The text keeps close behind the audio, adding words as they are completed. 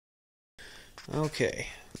Okay,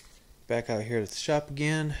 back out here at the shop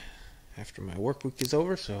again after my work week is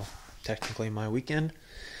over, so technically my weekend.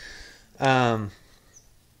 We're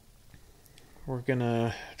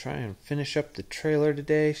gonna try and finish up the trailer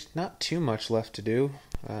today. Not too much left to do.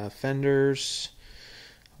 Fenders,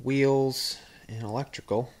 wheels, and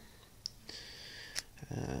electrical.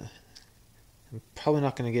 I'm probably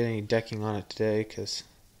not going to get any decking on it today because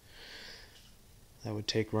that would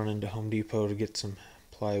take running to Home Depot to get some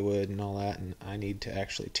plywood and all that, and I need to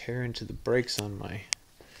actually tear into the brakes on my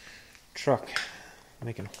truck,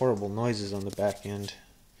 making horrible noises on the back end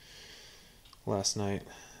last night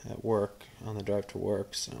at work, on the drive to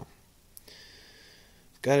work. So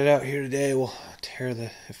got it out here today. We'll tear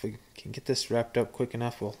if we can get this wrapped up quick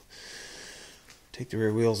enough, we'll take the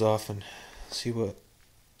rear wheels off and see what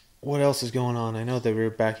else is going on. I know the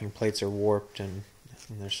rear backing plates are warped and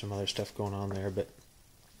there's some other stuff going on there, but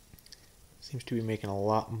it seems to be making a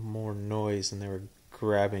lot more noise than they were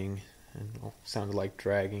grabbing, and sounded like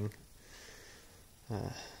dragging.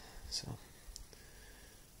 So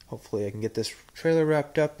hopefully I can get this trailer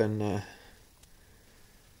wrapped up and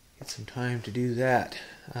get some time to do that.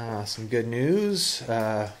 Some good news.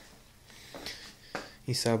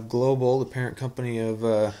 ESAB Global, the parent company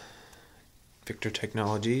of Victor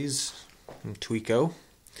Technologies and Tweco,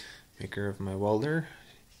 maker of my welder,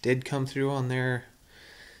 did come through on their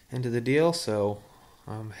end of the deal, so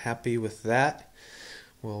I'm happy with that.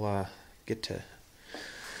 We'll get to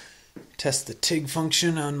test the TIG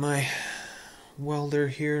function on my welder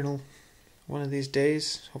here in one of these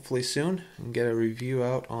days, hopefully soon, and get a review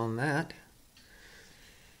out on that.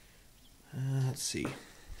 Let's see.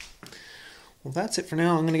 Well, that's it for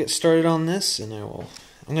now. I'm going to get started on this, and I'm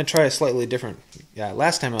going to try a slightly different. Yeah,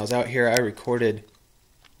 last time I was out here, I recorded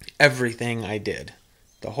everything I did.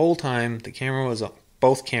 The whole time, the camera was on.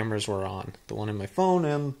 Both cameras were on. The one in my phone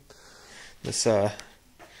and this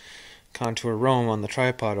Contour Roam on the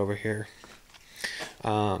tripod over here.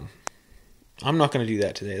 I'm not going to do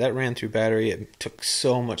that today. That ran through battery. It took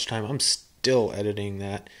so much time. I'm still editing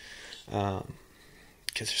that because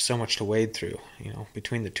there's so much to wade through. You know,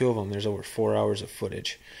 between the two of them, there's over 4 hours of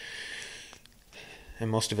footage, and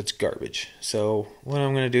most of it's garbage. So what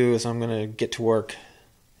I'm going to do is I'm going to get to work,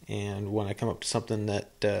 and when I come up to something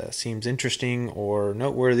that seems interesting or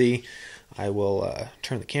noteworthy, I will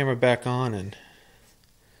turn the camera back on and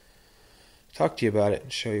talk to you about it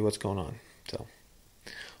and show you what's going on. So,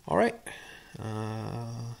 all right,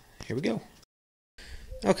 here we go.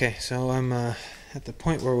 Okay, so I'm at the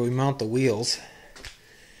point where we mount the wheels,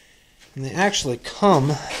 and they actually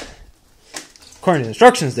come, according to the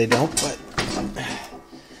instructions they don't, but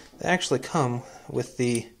they actually come with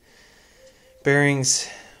the bearings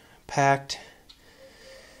packed,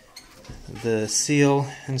 the seal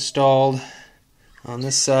installed on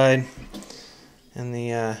this side, and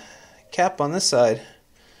the cap on this side.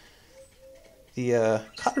 The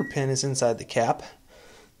cotter pin is inside the cap.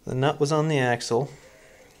 The nut was on the axle,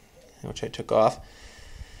 which I took off.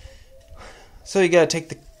 So you gotta take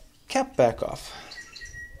the cap back off.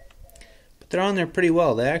 But they're on there pretty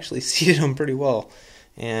well. They actually seated them pretty well.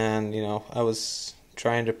 And, you know, I was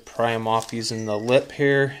trying to pry them off using the lip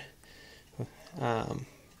here.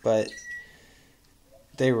 But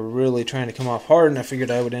they were really trying to come off hard, and I figured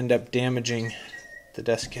I would end up damaging the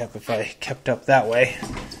desk cap if I kept up that way.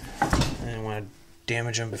 I didn't want to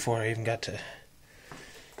damage them before I even got to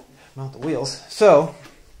mount the wheels. So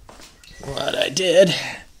what I did,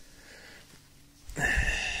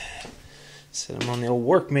 set them on the old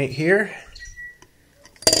workmate here,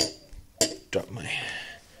 drop my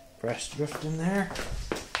brass drift in there.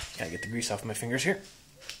 Gotta get the grease off my fingers here.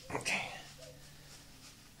 Okay.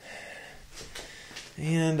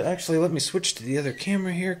 And actually, let me switch to the other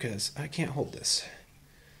camera here because I can't hold this.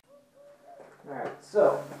 Alright,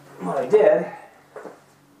 so what I did,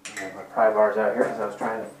 I have my pry bars out here because I was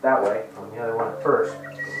trying it that way on the other one at first.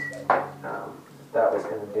 That was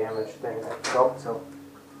going to damage things I felt, so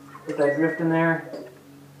put that drift in there.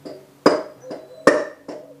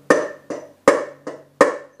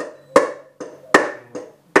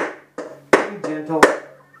 Be gentle, just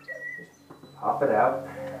pop it out.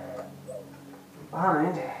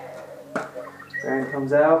 Behind, bearing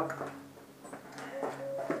comes out.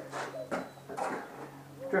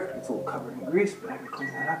 Drift gets a little covered in grease, but I can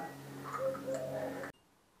clean that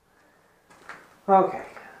up. Okay.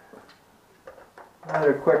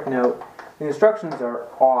 Another quick note: the instructions are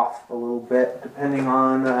off a little bit depending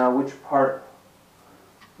on which part.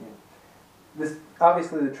 This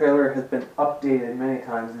obviously the trailer has been updated many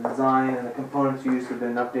times. The design and the components used have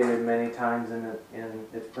been updated many times in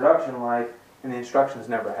its production life. And the instructions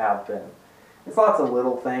never have been. It's lots of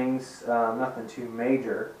little things, nothing too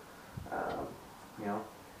major. You know,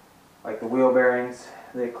 like the wheel bearings,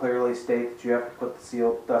 they clearly state that you have to put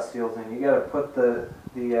the dust seals in. You got to put the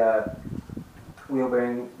wheel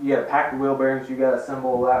bearing. You got to pack the wheel bearings. You got to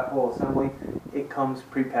assemble that whole assembly. It comes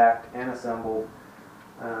pre-packed and assembled.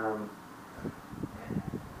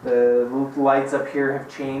 The lights up here have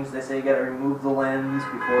changed. They say you got to remove the lens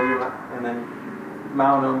before you, and then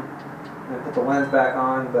mount them, and then put the lens back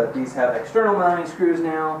on. But these have external mounting screws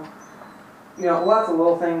now. You know, lots of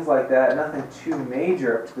little things like that. Nothing too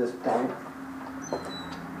major up to this point.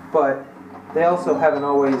 But they also haven't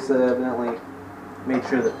always evidently made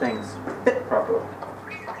sure that things fit properly.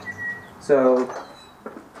 So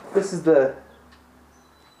this is the.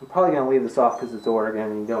 I'm probably going to leave this off because it's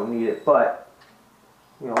Oregon and you don't need it, but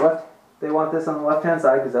you know, they want this on the left-hand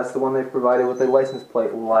side because that's the one they've provided with the license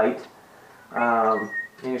plate light. And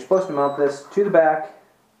you're supposed to mount this to the back,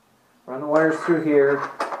 run the wires through here,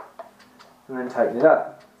 and then tighten it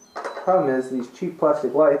up. Problem is, these cheap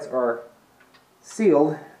plastic lights are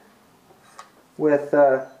sealed with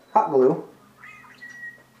hot glue,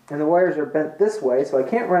 and the wires are bent this way, so I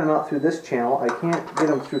can't run them out through this channel. I can't get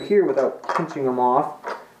them through here without pinching them off,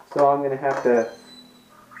 so I'm going to have to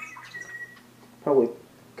probably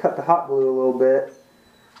cut the hot glue a little bit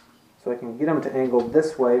so I can get them to angle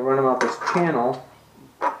this way, run them out this channel,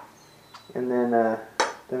 and then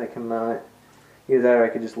I can mount it. Either that or I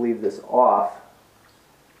could just leave this off,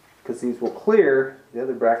 because these will clear. The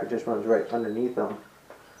other bracket just runs right underneath them.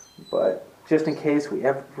 But just in case we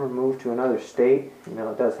ever move to another state, you know,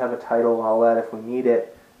 it does have a title and all that if we need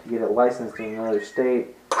it to get it licensed in another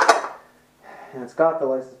state. And it's got the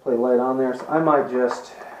license plate light on there, so I might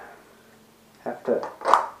just have to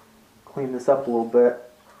clean this up a little bit,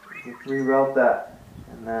 reroute that,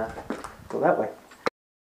 and go that way.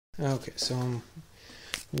 Okay, so I'm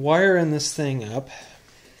wiring this thing up,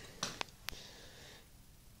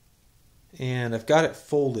 and I've got it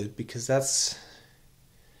folded because that's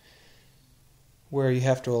where you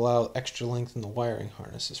have to allow extra length in the wiring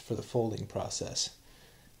harnesses for the folding process.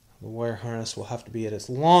 The wire harness will have to be at its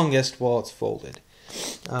longest while it's folded.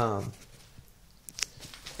 I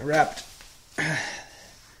wrapped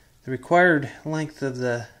the required length of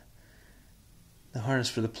the harness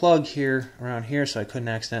for the plug here around here, so I couldn't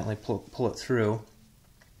accidentally pull it through.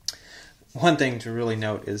 One thing to really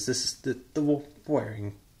note is the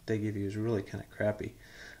wiring they give you is really kind of crappy.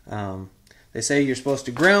 They say you're supposed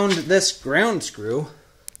to ground this ground screw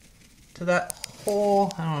to that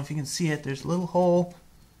hole. I don't know if you can see it. There's a little hole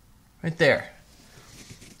right there.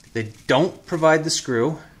 They don't provide the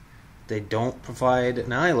screw. They don't provide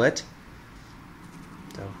an eyelet.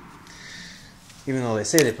 So, even though they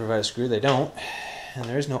say they provide a screw, they don't. And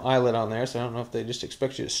there is no eyelet on there, so I don't know if they just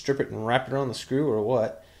expect you to strip it and wrap it around the screw or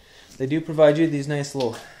what. They do provide you these nice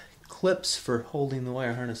little clips for holding the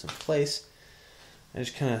wire harness in place. I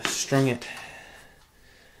just kind of strung it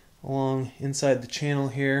along inside the channel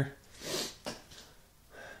here.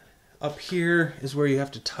 Up here is where you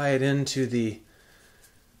have to tie it into the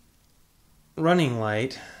running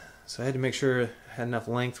light. So I had to make sure I had enough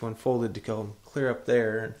length when folded to go clear up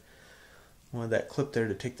there. And wanted that clip there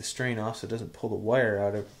to take the strain off so it doesn't pull the wire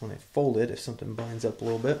out when I fold it if something binds up a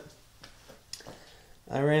little bit.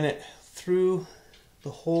 I ran it through the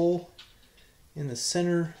hole in the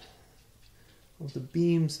center of the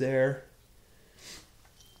beams there.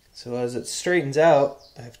 So as it straightens out,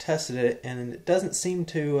 I've tested it and it doesn't seem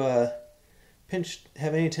to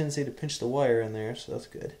have any tendency to pinch the wire in there, so that's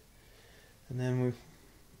good. And then we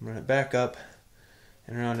run it back up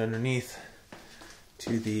and around underneath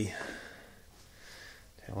to the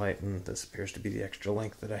tail light, and this appears to be the extra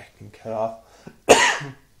length that I can cut off.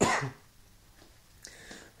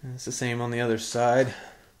 And it's the same on the other side,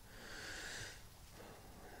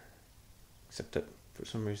 except that for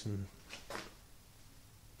some reason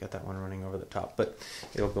got that one running over the top, but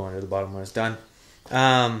it'll go under the bottom when it's done.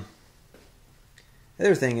 The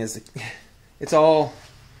other thing is,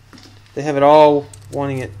 they have it all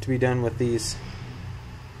wanting it to be done with these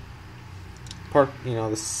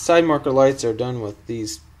the side marker lights are done with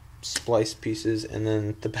these splice pieces, and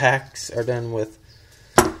then the backs are done with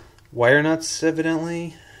wire nuts,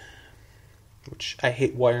 evidently, which I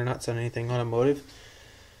hate wire nuts on anything automotive.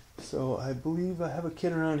 So I believe I have a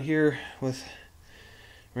kit around here with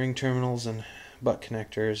ring terminals and butt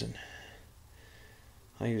connectors, and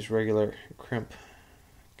I use regular crimp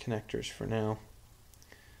connectors for now.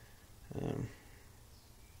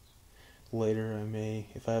 Later I may,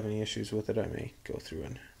 if I have any issues with it, I may go through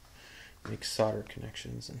and make solder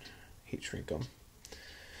connections and heat shrink them.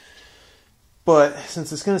 But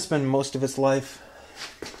since it's going to spend most of its life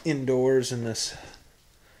indoors in this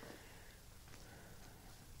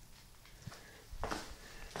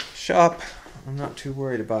shop, I'm not too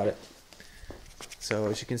worried about it. So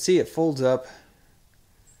as you can see, it folds up.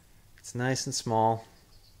 It's nice and small.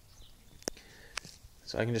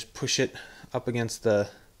 So I can just push it up against the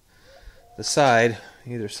side,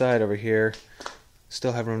 either side over here.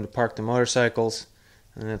 Still have room to park the motorcycles.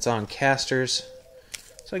 And it's on casters.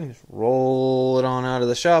 So I can just roll it on out of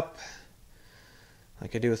the shop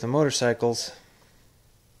like I do with the motorcycles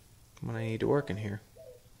when I need to work in here,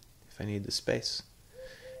 if I need the space.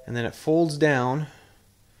 And then it folds down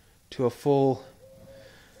to a full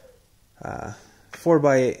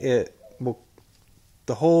 4x8. Well,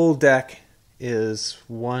 the whole deck is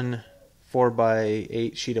one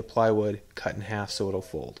 4x8 sheet of plywood cut in half so it'll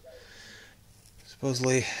fold.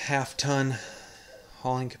 Supposedly half-ton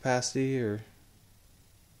hauling capacity, or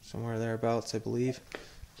somewhere thereabouts, I believe.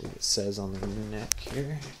 It says on the neck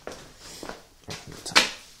here.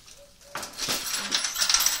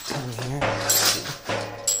 Ton here.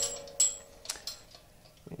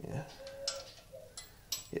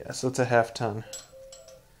 Yeah, so it's a half-ton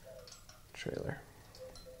trailer.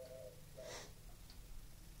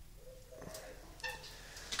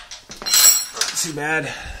 Not too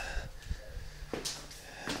bad.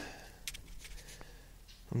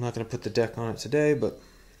 I'm not going to put the deck on it today, but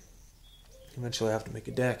eventually I have to make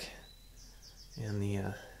a deck. And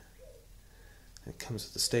it comes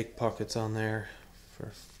with the stake pockets on there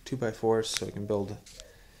for 2x4s, so I can build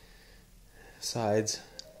sides.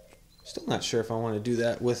 Still not sure if I want to do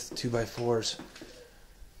that with 2x4s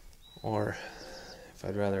or if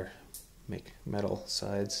I'd rather make metal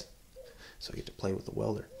sides so I get to play with the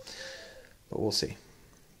welder. But we'll see.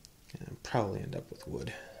 And I'll probably end up with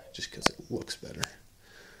wood just because it looks better.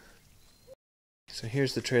 So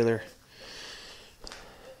here's the trailer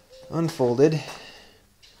unfolded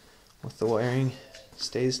with the wiring.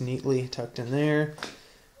 Stays neatly tucked in there.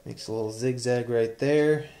 Makes a little zigzag right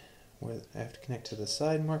there where I have to connect to the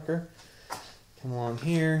side marker. Come along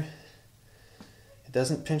here. It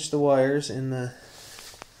doesn't pinch the wires in the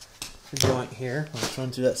joint here. When it's run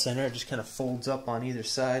through that center, it just kind of folds up on either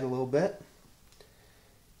side a little bit.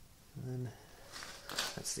 And then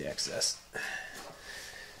that's the excess.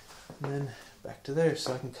 And then back to there,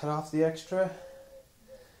 so I can cut off the extra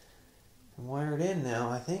and wire it in now,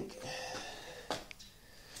 I think.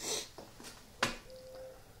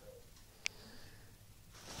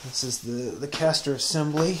 This is the caster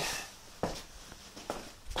assembly.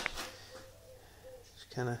 Just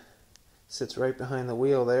kind of sits right behind the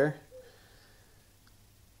wheel there.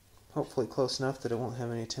 Hopefully close enough that it won't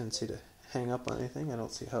have any tendency to hang up on anything. I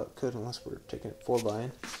don't see how it could unless we're taking it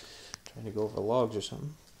 4x, trying to go over logs or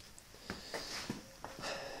something.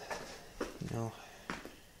 You know,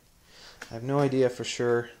 I have no idea for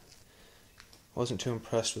sure. Wasn't too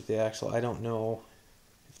impressed with the axle. I don't know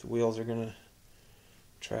if the wheels are going to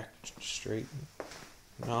track straight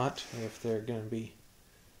or not, if they're going to be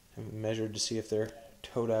measured to see if they're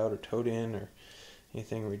towed out or towed in or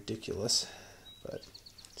anything ridiculous. But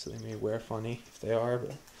so they may wear funny if they are,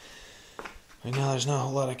 but right now there's not a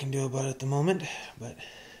whole lot I can do about it at the moment. But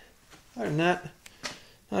other than that,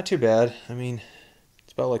 not too bad. I mean,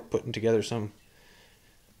 it's about like putting together some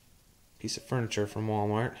piece of furniture from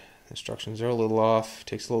Walmart. The instructions are a little off,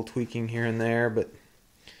 takes a little tweaking here and there, but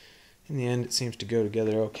in the end it seems to go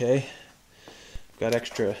together okay. I've got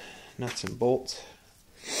extra nuts and bolts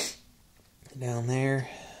down there,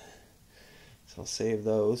 so I'll save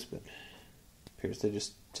those, but it appears they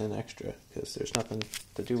just sent extra because there's nothing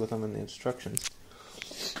to do with them in the instructions.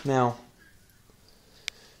 Now,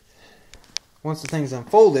 once the thing's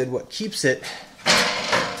unfolded, what keeps it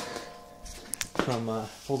from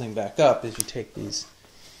folding back up is you take these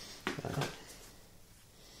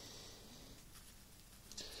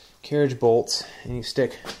carriage bolts and you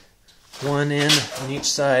stick one in on each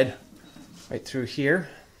side right through here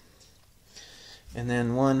and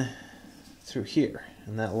then one through here,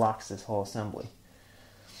 and that locks this whole assembly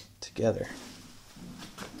together.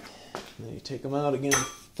 And then you take them out again,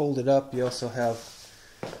 fold it up. You also have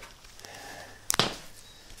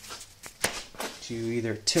to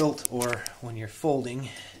either tilt, or when you're folding,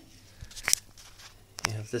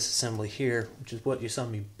 you have this assembly here, which is what you saw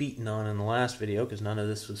me beating on in the last video because none of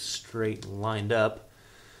this was straight and lined up.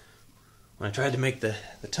 When I tried to make the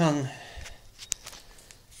tongue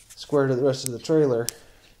square to the rest of the trailer,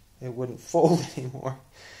 it wouldn't fold anymore.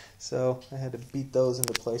 So I had to beat those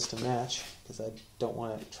into place to match because I don't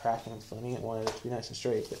want it tracking funny. I wanted it to be nice and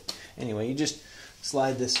straight. But anyway, you just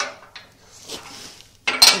slide this.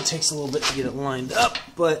 It takes a little bit to get it lined up,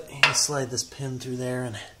 but you slide this pin through there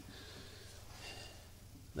and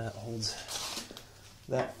that holds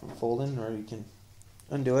that from folding, or you can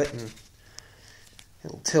undo it and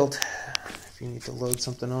it'll tilt if you need to load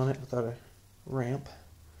something on it without a ramp.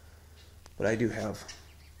 But I do have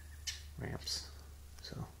ramps,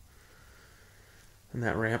 so, and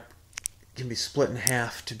that ramp can be split in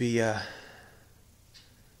half to be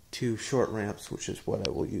 2 short ramps, which is what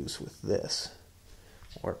I will use with this,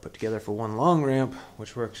 or put together for 1 long ramp,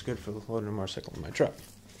 which works good for loading a motorcycle in my truck.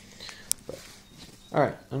 But, all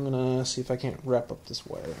right, I'm gonna see if I can't wrap up this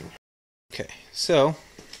wiring. Okay, so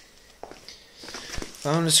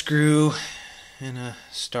found a screw and a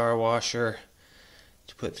star washer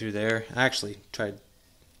to put through there. I actually tried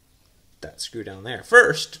that screw down there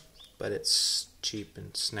first, but it's cheap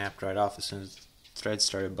and snapped right off as soon as the thread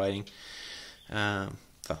started biting.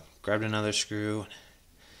 So grabbed another screw,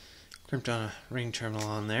 crimped on a ring terminal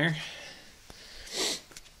on there.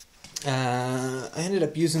 I ended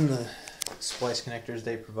up using the splice connectors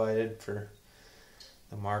they provided for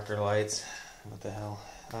the marker lights. What the hell?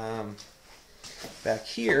 Back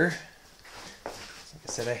here, like I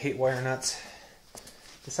said, I hate wire nuts.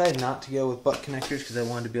 Decided not to go with butt connectors because I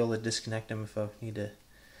wanted to be able to disconnect them if I need to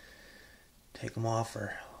take them off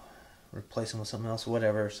or replace them with something else or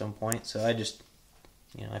whatever at some point. So I just,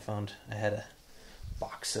 I found I had a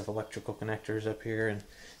box of electrical connectors up here and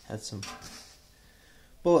had some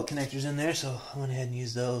bullet connectors in there, so I went ahead and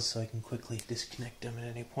used those so I can quickly disconnect them at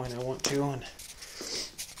any point I want to.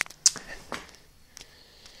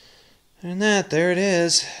 And there it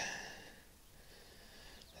is.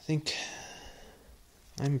 I think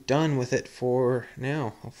I'm done with it for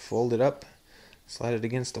now. I'll fold it up, slide it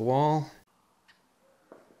against the wall.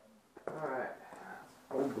 Alright, let's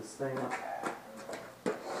fold this thing up.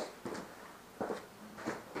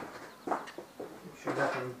 Make sure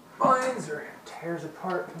nothing binds or tears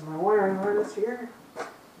apart from my wiring harness here.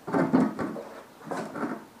 And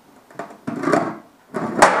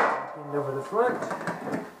over the front.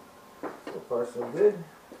 So far so good.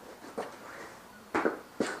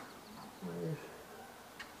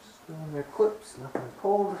 Still in their clips, nothing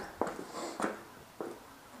pulled.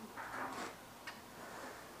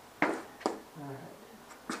 Alright.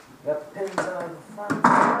 Got the pins out of the front.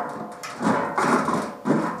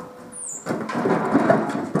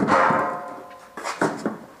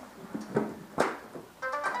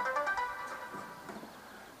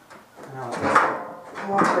 Now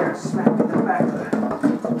go up there and smack it in the back of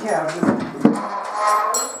the cabinet.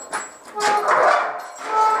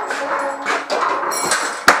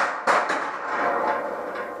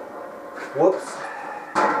 Whoops.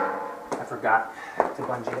 I forgot to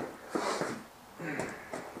bungee it.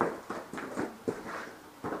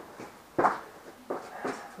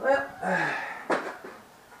 Well,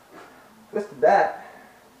 twisted that.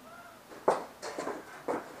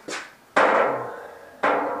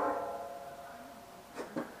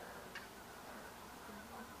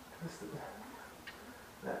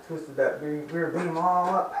 Twisted that rear beam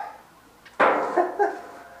all up.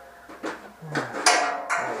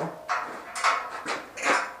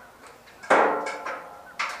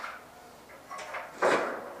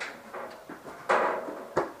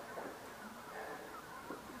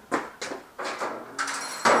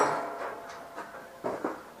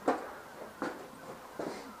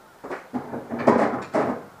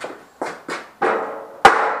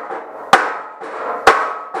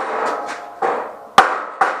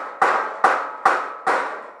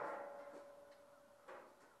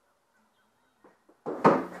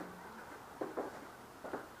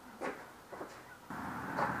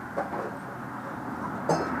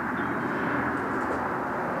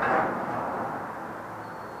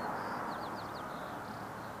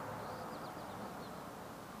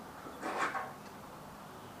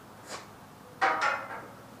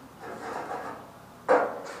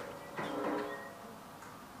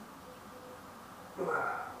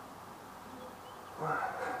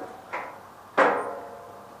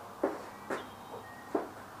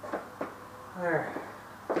 There.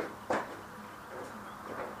 It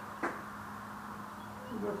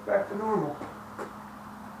goes back to normal.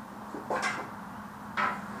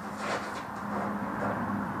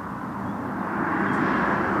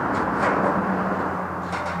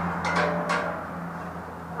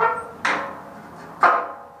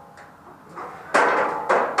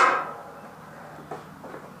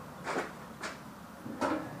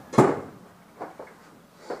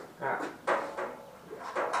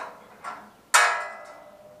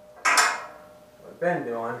 Been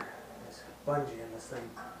doing is bungeeing this thing.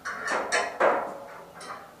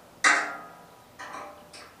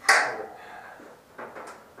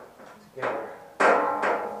 Together.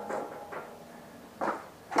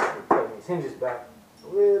 Putting these hinges back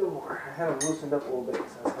little more. I had them loosened up a little bit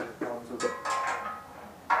because I was having problems with it.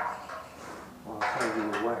 Well, I'll tell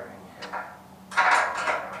you the wiring.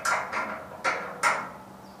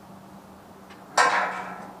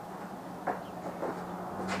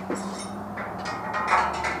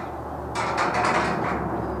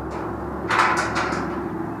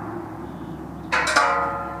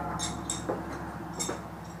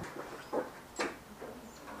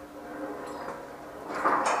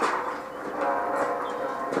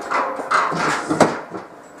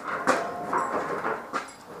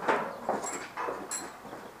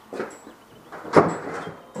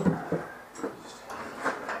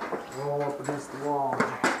 Roll up against the wall.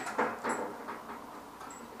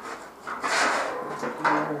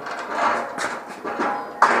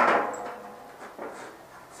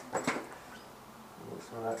 Move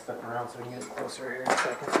some of that stuff around so we can get closer here in a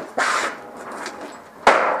second.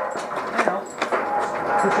 Now,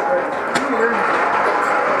 push it right here.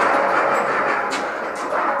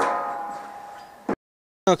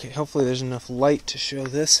 Okay, hopefully there's enough light to show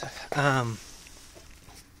this.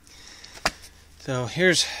 So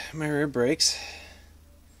here's my rear brakes.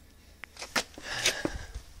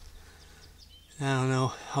 I don't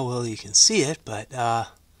know how well you can see it, but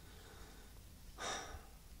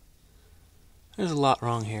there's a lot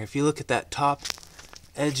wrong here. If you look at that top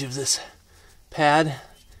edge of this pad,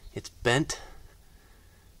 it's bent.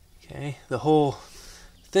 Okay, the whole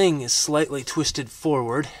thing is slightly twisted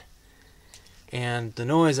forward. And the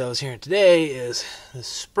noise I was hearing today is this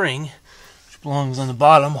spring, which belongs on the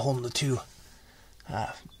bottom, holding the two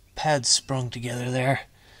pads sprung together there.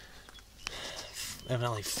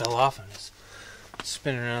 Evidently fell off and is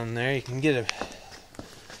spinning around there. You can get a,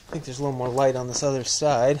 I think there's a little more light on this other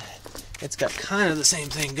side. It's got kind of the same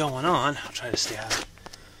thing going on. I'll try to stay out of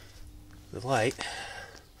the light.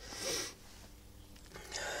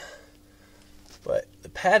 But the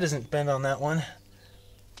pad isn't bent on that one.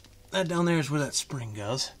 That down there is where that spring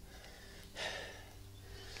goes.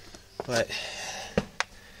 But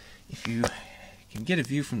if you can get a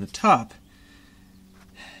view from the top,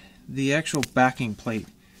 the actual backing plate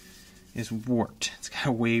is warped. It's got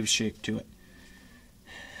a wave shape to it.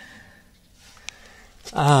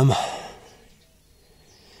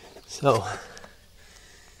 So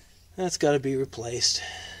that's got to be replaced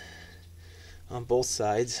on both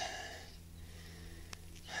sides.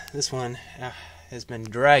 This one has been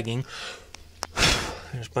dragging.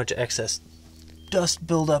 There's a bunch of excess dust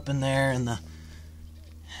buildup in there, and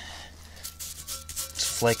it's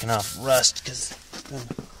flaking off rust because it's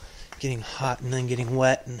been getting hot and then getting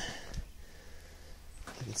wet, and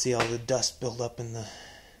you can see all the dust build up in the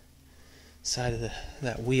side of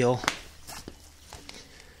that wheel.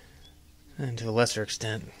 And to a lesser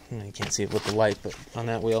extent, you can't see it with the light, but on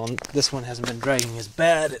that wheel, and this one hasn't been dragging as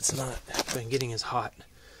bad. It's not been getting as hot,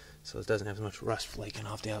 so it doesn't have as much rust flaking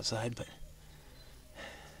off the outside, but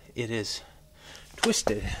it is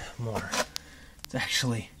twisted more. It's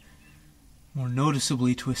actually more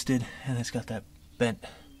noticeably twisted, and it's got that bent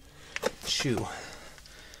shoe.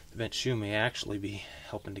 The bent shoe may actually be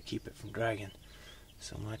helping to keep it from dragging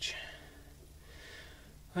so much.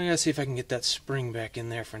 I gotta see if I can get that spring back in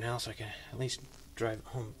there for now, so I can at least drive it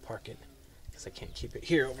home and park it, because I can't keep it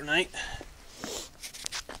here overnight.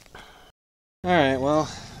 Alright, well,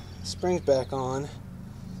 spring's back on. I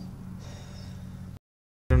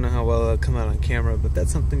don't know how well it'll come out on camera, but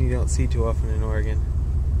that's something you don't see too often in Oregon.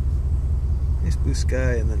 Nice blue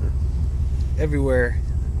sky, and then everywhere,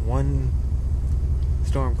 one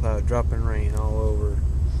storm cloud dropping rain all over.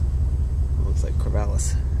 It looks like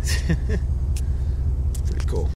Corvallis.